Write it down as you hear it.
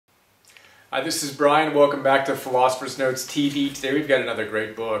Hi, this is Brian. Welcome back to Philosopher's Notes TV. Today we've got another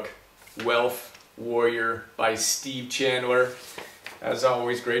great book, Wealth Warrior by Steve Chandler. As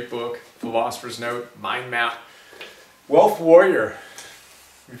always, great book, Philosopher's Note, mind map. Wealth Warrior.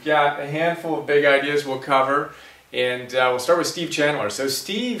 We've got a handful of big ideas we'll cover, and we'll start with Steve Chandler. So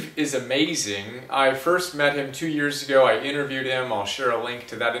Steve is amazing. I first met him 2 years ago. I interviewed him. I'll share a link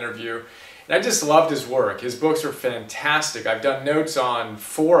to that interview. And I just loved his work. His books are fantastic. I've done notes on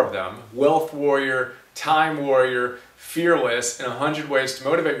 4 of them: Wealth Warrior, Time Warrior, Fearless, and 100 Ways to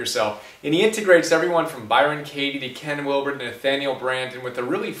Motivate Yourself. And he integrates everyone from Byron Katie to Ken Wilber to Nathaniel Brandon with a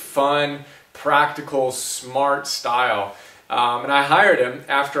really fun, practical, smart style. And I hired him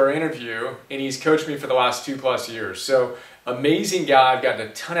after our interview, and he's coached me for the last 2+ years. So amazing guy. I've gotten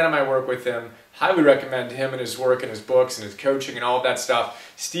a ton out of my work with him. Highly recommend him and his work and his books and his coaching and all of that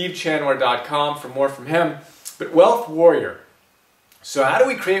stuff. SteveChandler.com for more from him. But Wealth Warrior. So how do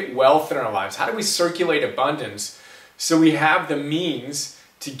we create wealth in our lives? How do we circulate abundance so we have the means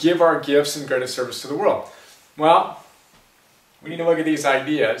to give our gifts and greatest service to the world? Well, we need to look at these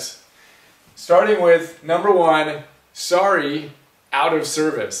ideas. Starting with number 1, sorry, out of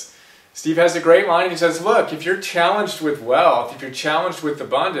service. Steve has a great line. He says, look, if you're challenged with wealth, if you're challenged with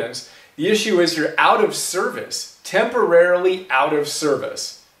abundance, the issue is you're out of service, temporarily out of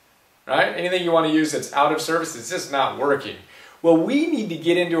service, right? Anything you want to use that's out of service, it's just not working. Well, we need to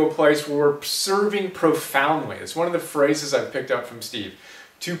get into a place where we're serving profoundly. It's one of the phrases I've picked up from Steve.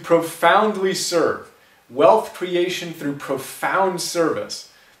 To profoundly serve. Wealth creation through profound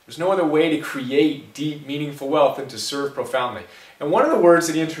service. There's no other way to create deep, meaningful wealth than to serve profoundly. And one of the words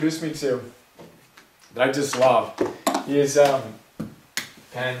that he introduced me to that I just love is...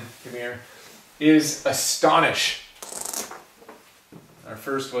 Pen, come here, is astonish. Our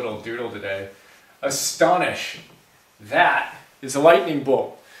first little doodle today. Astonish. That is a lightning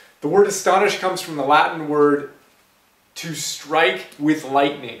bolt. The word astonish comes from the Latin word to strike with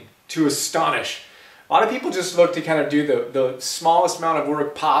lightning, to astonish. A lot of people just look to kind of do the smallest amount of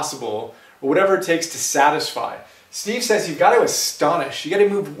work possible, or whatever it takes to satisfy. Steve says you've got to astonish. You got to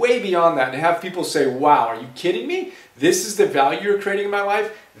move way beyond that and have people say, wow, are you kidding me? This is the value you're creating in my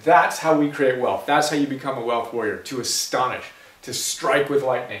life? That's how we create wealth. That's how you become a wealth warrior, to astonish, to strike with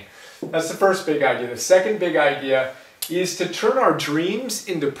lightning. That's the first big idea. The second big idea is to turn our dreams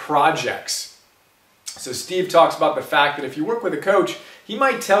into projects. So Steve talks about the fact that if you work with a coach, he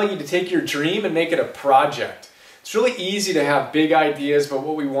might tell you to take your dream and make it a project. It's really easy to have big ideas about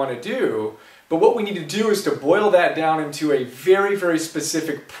what we want to do, but what we need to do is to boil that down into a very, very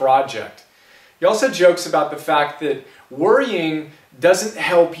specific project. He also jokes about the fact that worrying doesn't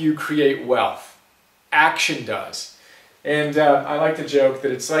help you create wealth. Action does. And I like to joke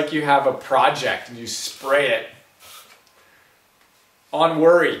that it's like you have a project and you spray it on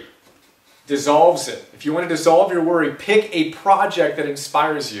worry. Dissolves it. If you want to dissolve your worry, pick a project that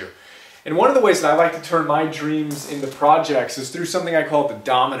inspires you. And one of the ways that I like to turn my dreams into projects is through something I call the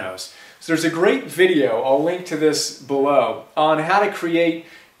dominoes. So there's a great video, I'll link to this below, on how to create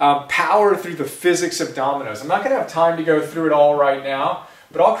power through the physics of dominoes. I'm not going to have time to go through it all right now,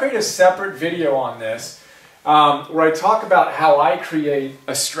 but I'll create a separate video on this where I talk about how I create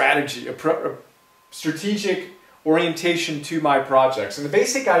a strategy, a strategic orientation to my projects. And the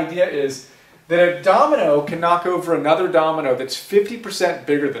basic idea is that a domino can knock over another domino that's 50%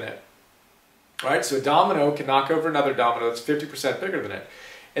 bigger than it. Right? So a domino can knock over another domino that's 50% bigger than it.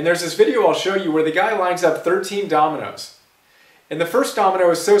 And there's this video I'll show you where the guy lines up 13 dominoes. And the first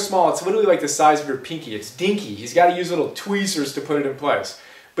domino is so small, it's literally like the size of your pinky. It's dinky. He's got to use little tweezers to put it in place.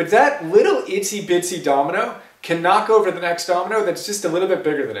 But that little itsy bitsy domino can knock over the next domino that's just a little bit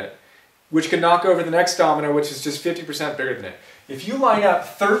bigger than it, which can knock over the next domino, which is just 50% bigger than it. If you line up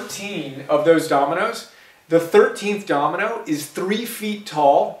 13 of those dominoes, the 13th domino is 3 feet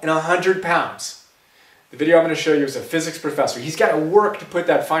tall and 100 pounds. The video I'm going to show you is a physics professor. He's got to work to put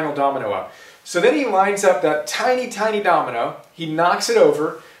that final domino up. So then he lines up that tiny, tiny domino. He knocks it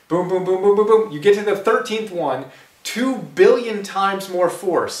over. Boom, boom, boom, boom, boom, boom. You get to the 13th one. 2 billion times more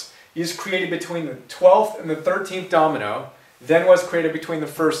force is created between the 12th and the 13th domino than was created between the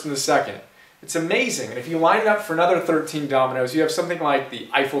first and the second. It's amazing. And if you line it up for another 13 dominoes, you have something like the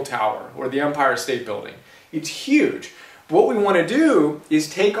Eiffel Tower or the Empire State Building. It's huge. But what we want to do is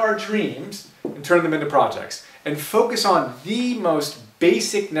take our dreams and turn them into projects and focus on the most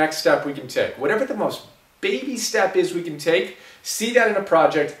basic next step we can take. Whatever the most baby step is we can take, see that in a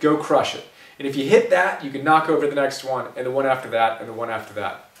project, go crush it. And if you hit that, you can knock over the next one and the one after that and the one after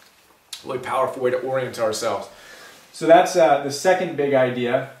that. Really powerful way to orient ourselves. So that's the second big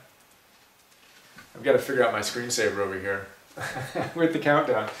idea. I've got to figure out my screensaver over here with the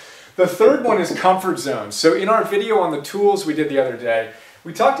countdown. The third one is comfort zones. So in our video on the tools we did the other day,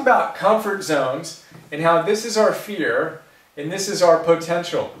 we talked about comfort zones and how this is our fear and this is our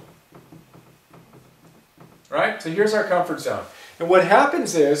potential. Right? So here's our comfort zone. And what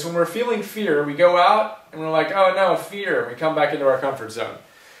happens is when we're feeling fear, we go out and we're like, oh no, fear. And we come back into our comfort zone.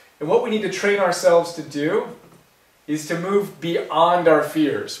 And what we need to train ourselves to do is to move beyond our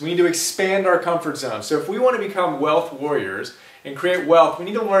fears. We need to expand our comfort zone. So if we want to become wealth warriors and create wealth, we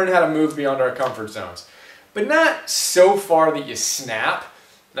need to learn how to move beyond our comfort zones. But not so far that you snap.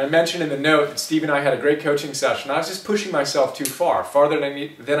 And I mentioned in the note that Steve and I had a great coaching session. I was just pushing myself too far, farther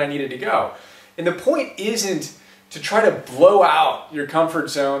than I needed to go. And the point isn't to try to blow out your comfort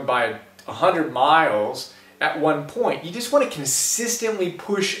zone by 100 miles at one point. You just want to consistently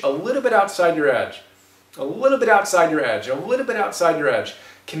push a little bit outside your edge. A little bit outside your edge. A little bit outside your edge.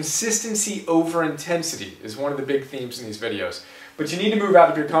 Consistency over intensity is one of the big themes in these videos. But you need to move out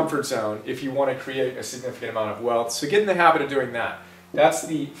of your comfort zone if you want to create a significant amount of wealth. So get in the habit of doing that. That's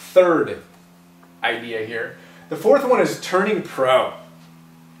the third idea here. The fourth one is turning pro.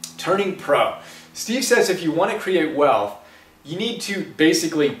 Turning pro. Steve says if you want to create wealth, you need to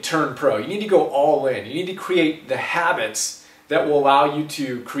basically turn pro. You need to go all in. You need to create the habits that will allow you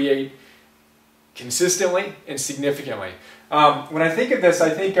to create consistently and significantly. When I think of this, I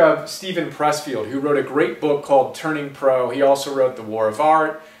think of Steven Pressfield, who wrote a great book called Turning Pro. He also wrote The War of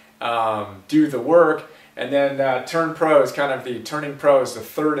Art, Do the Work, and then Turn Pro is kind of the Turning Pro is the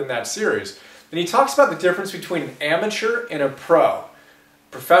third in that series. And he talks about the difference between an amateur and a pro.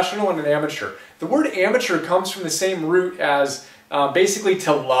 Professional and an amateur. The word amateur comes from the same root as basically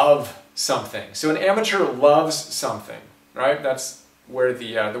to love something. So an amateur loves something, right? That's where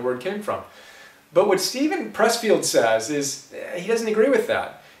the word came from. But what Steven Pressfield says is he doesn't agree with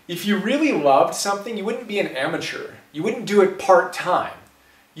that. If you really loved something, you wouldn't be an amateur. You wouldn't do it part-time.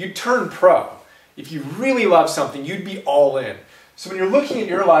 You'd turn pro. If you really love something, you'd be all in. So when you're looking at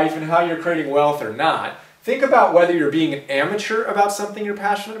your life and how you're creating wealth or not, think about whether you're being an amateur about something you're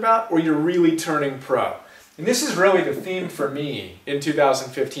passionate about or you're really turning pro. And this is really the theme for me in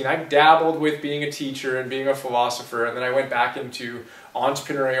 2015. I dabbled with being a teacher and being a philosopher, and then I went back into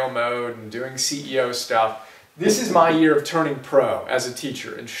entrepreneurial mode and doing CEO stuff. This is my year of turning pro as a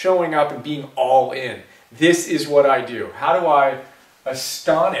teacher and showing up and being all in. This is what I do. How do I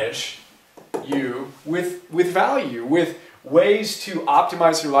astonish you with value, with ways to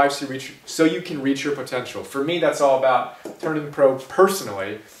optimize your life so you can reach your potential? For me, that's all about turning pro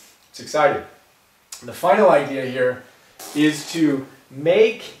personally. It's exciting. And the final idea here is to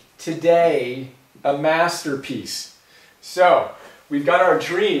make today a masterpiece. So, we've got our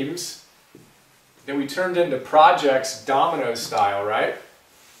dreams that we turned into projects domino style, right?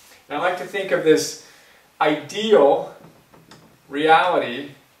 And I like to think of this ideal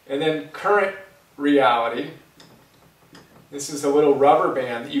reality and then current reality. This is a little rubber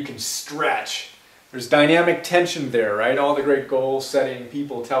band that you can stretch. There's dynamic tension there, right? All the great goal-setting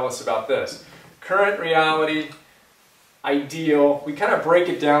people tell us about this. Current reality, ideal. We kind of break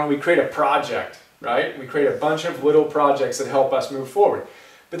it down. We create a project, right? We create a bunch of little projects that help us move forward.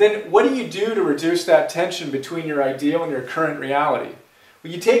 But then what do you do to reduce that tension between your ideal and your current reality?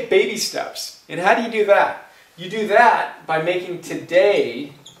 Well, you take baby steps. And how do you do that? You do that by making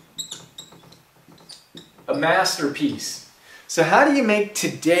today a masterpiece. So how do you make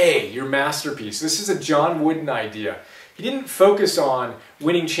today your masterpiece? This is a John Wooden idea. He didn't focus on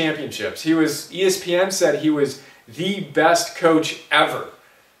winning championships. ESPN said he was the best coach ever.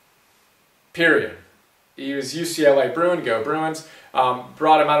 Period. He was UCLA Bruin, go Bruins.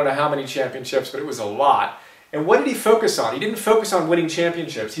 Brought him, I don't know how many championships, but it was a lot. And what did he focus on? He didn't focus on winning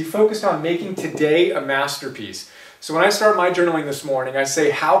championships. He focused on making today a masterpiece. So when I start my journaling this morning, I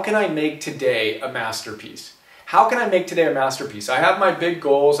say, how can I make today a masterpiece? How can I make today a masterpiece? I have my big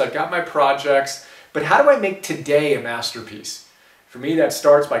goals, I've got my projects, but how do I make today a masterpiece? For me, that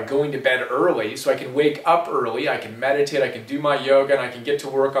starts by going to bed early so I can wake up early, I can meditate, I can do my yoga, and I can get to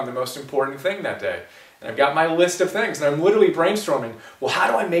work on the most important thing that day. And I've got my list of things, and I'm literally brainstorming, well,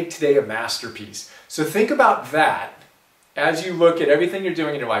 how do I make today a masterpiece? So think about that as you look at everything you're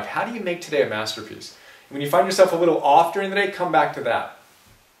doing in your life. How do you make today a masterpiece? When you find yourself a little off during the day, come back to that.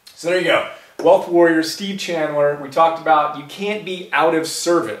 So there you go. Wealth Warrior, Steve Chandler. We talked about you can't be out of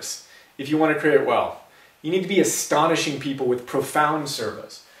service if you want to create wealth. You need to be astonishing people with profound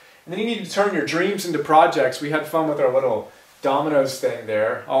service. And then you need to turn your dreams into projects. We had fun with our little dominoes thing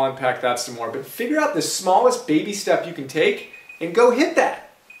there. I'll unpack that some more. But figure out the smallest baby step you can take and go hit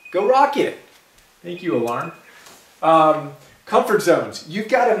that. Go rocket it. Thank you, alarm. Comfort zones. You've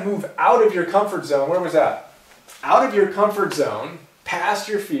got to move out of your comfort zone. Where was that? Out of your comfort zone, past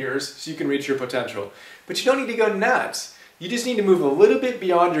your fears so you can reach your potential. But you don't need to go nuts. You just need to move a little bit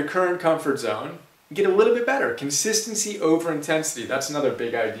beyond your current comfort zone and get a little bit better. Consistency over intensity. That's another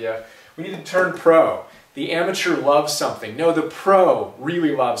big idea. We need to turn pro. The amateur loves something. No, the pro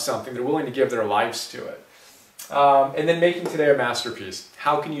really loves something. They're willing to give their lives to it. And then making today a masterpiece.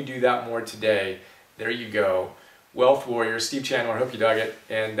 How can you do that more today? There you go. Wealth Warrior, Steve Chandler. I hope you dug it.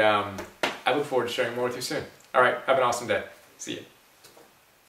 And I look forward to sharing more with you soon. All right, have an awesome day. See you.